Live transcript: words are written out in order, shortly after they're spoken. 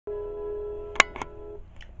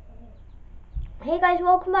Hey guys,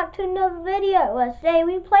 welcome back to another video. Today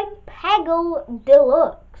we played Peggle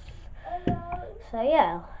Deluxe. So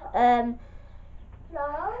yeah,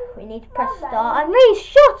 we need to press start. And Reese,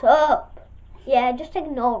 shut up! Yeah, just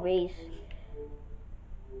ignore Reese.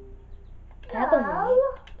 Shut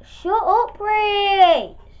up,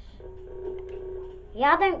 Reese!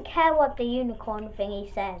 Yeah, I don't care what the unicorn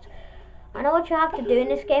thingy says. I know what you have to do in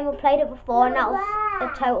this game. We played it before and that was a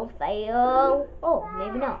total fail. Oh,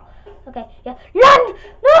 maybe not. Okay, yeah. Land!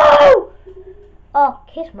 No! Oh,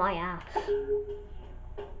 kiss my ass.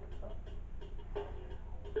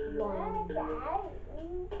 No, no,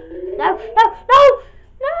 no,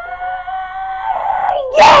 no!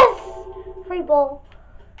 Yes! Free ball.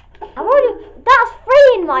 That's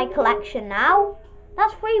free in my collection now.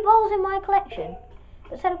 That's 3 balls in my collection.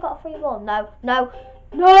 But said I've got a free ball. No, no,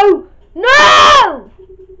 no, no!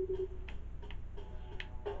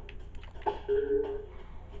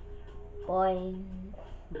 Boing,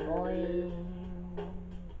 boing.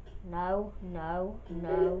 No, no,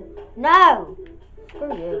 no, no!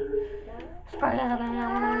 Screw you. Screw you.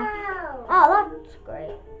 Oh, that's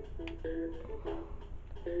great.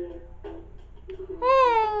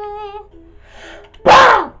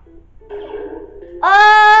 BAM!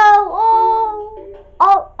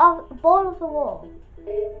 Oh, ball of the wall.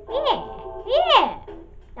 Yeah.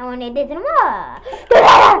 I want to do some more.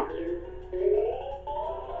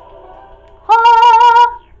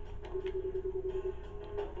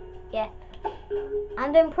 Yeah,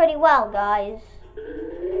 I'm doing pretty well, guys.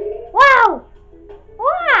 Wow!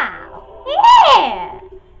 Yeah!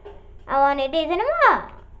 I want to do some more.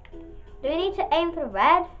 Do we need to aim for the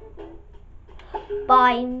red?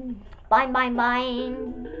 Bine.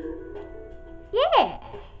 Yeah.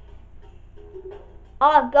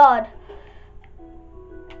 Oh God.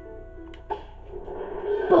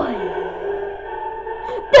 Boing.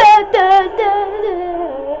 I did it!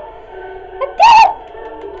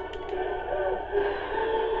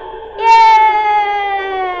 Yeah!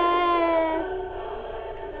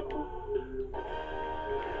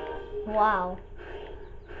 Wow.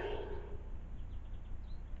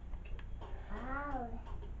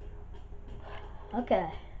 Okay.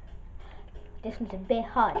 This one's a bit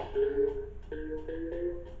hard.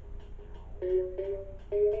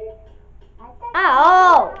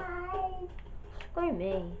 Ow! Screw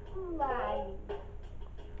me.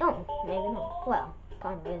 Oh, maybe not. Well,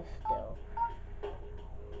 kind of is still.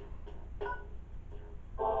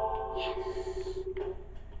 Yes.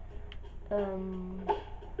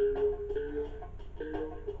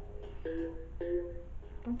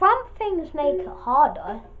 Ramp things make it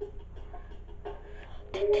harder.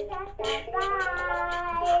 It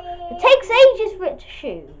takes ages for it to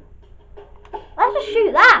shoot. Let's just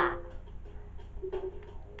shoot that.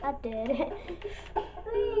 I did it.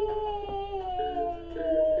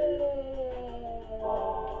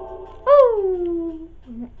 Ooh.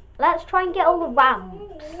 Let's try and get all the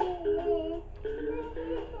ramps.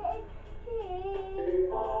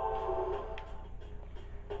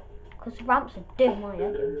 Because the ramps are doing my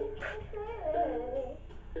head in.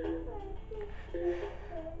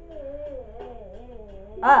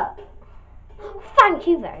 Oh, thank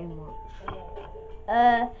you very much.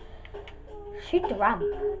 Shoot the ramp.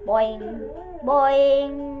 Boing,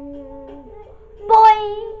 boing,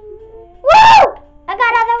 boing. Woo! I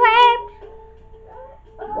got other ramps.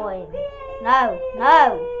 Boing. No.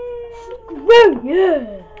 Screw you.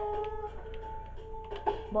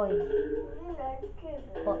 Boing.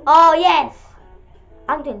 Oh yes,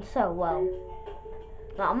 I'm doing so well.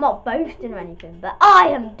 No, I'm not boasting or anything, but I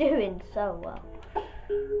am doing so well.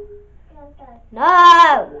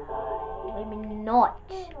 No! Maybe not.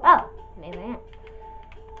 Oh, maybe I am.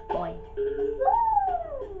 Boy.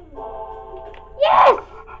 Yes!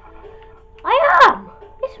 I am!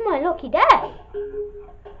 This is my lucky day.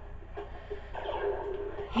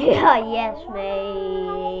 Yeah, yes,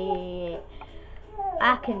 mate.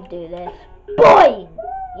 I can do this. Boy!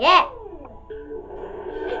 Yeah!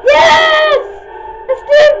 Yes! Let's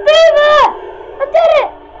do it, Fever! I did it!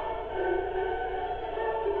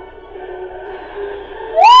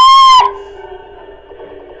 Yes!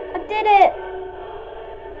 I did it!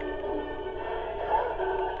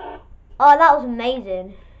 Oh, that was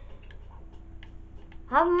amazing.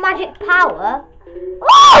 I have magic power.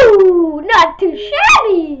 Oh, not too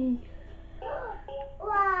shabby!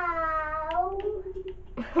 Wow!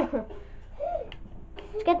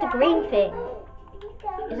 Let's get the green thing.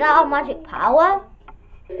 Is that our magic power?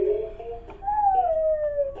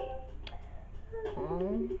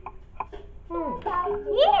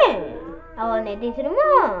 Yeah! I want to do some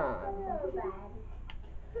more.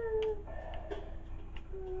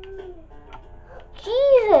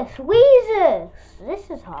 Tweezers! This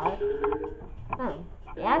is hard. Oh,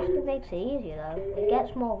 it actually makes it easier though. It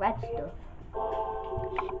gets more red stuff.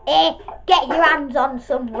 Get your hands on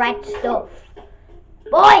some red stuff.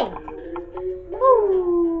 Boy!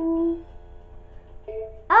 Ooh.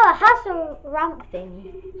 Oh, it has a ramp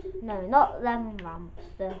thing. No, not them ramps.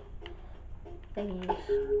 The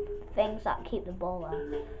things that keep the ball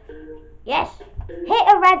there. Yes! Hit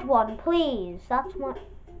a red one, please. That's my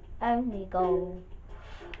only goal.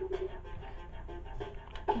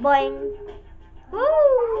 Boing.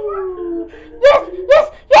 Woo! Yes! Yes!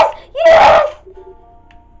 Yes! Yes!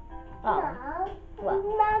 Oh. Well.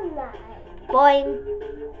 Boing.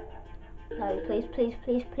 No, please, please,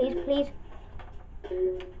 please, please, please.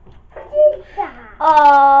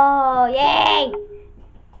 Oh, yay!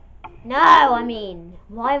 No, I mean,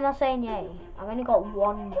 why am I saying yay? I've only got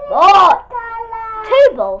one ball.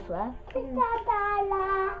 2 balls left.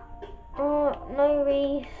 No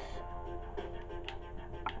Reese.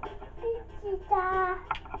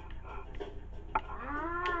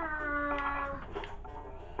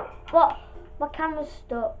 What? My camera's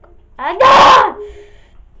stuck. No!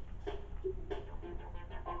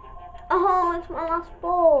 Oh, it's my last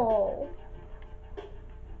ball.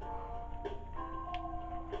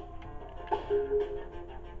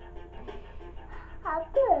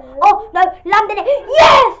 Oh, no, landed it.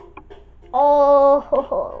 Yes! Oh,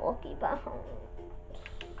 lucky bounce.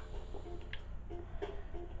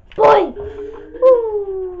 Boy! Ooh.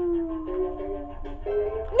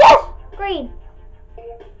 Yes! Green.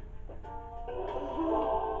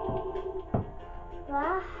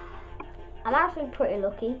 I'm actually pretty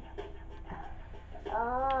lucky.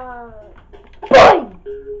 Boing!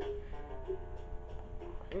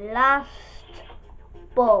 Last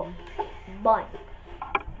boom. Boing.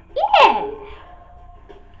 Yeah!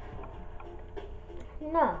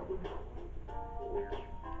 No.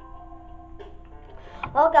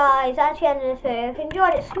 Well guys, that's the end of this video. If you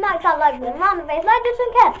enjoyed it, smack that like button around the face, like this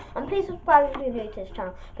and care. And please subscribe if you're new to this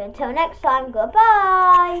channel. But until next time,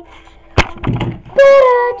 goodbye!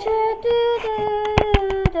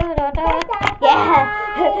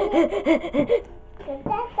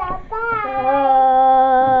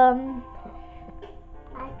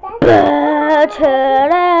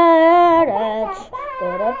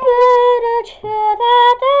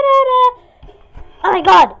 Oh my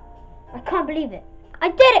god! I can't believe it. I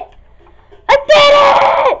did it! I did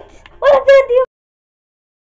it! What did I do?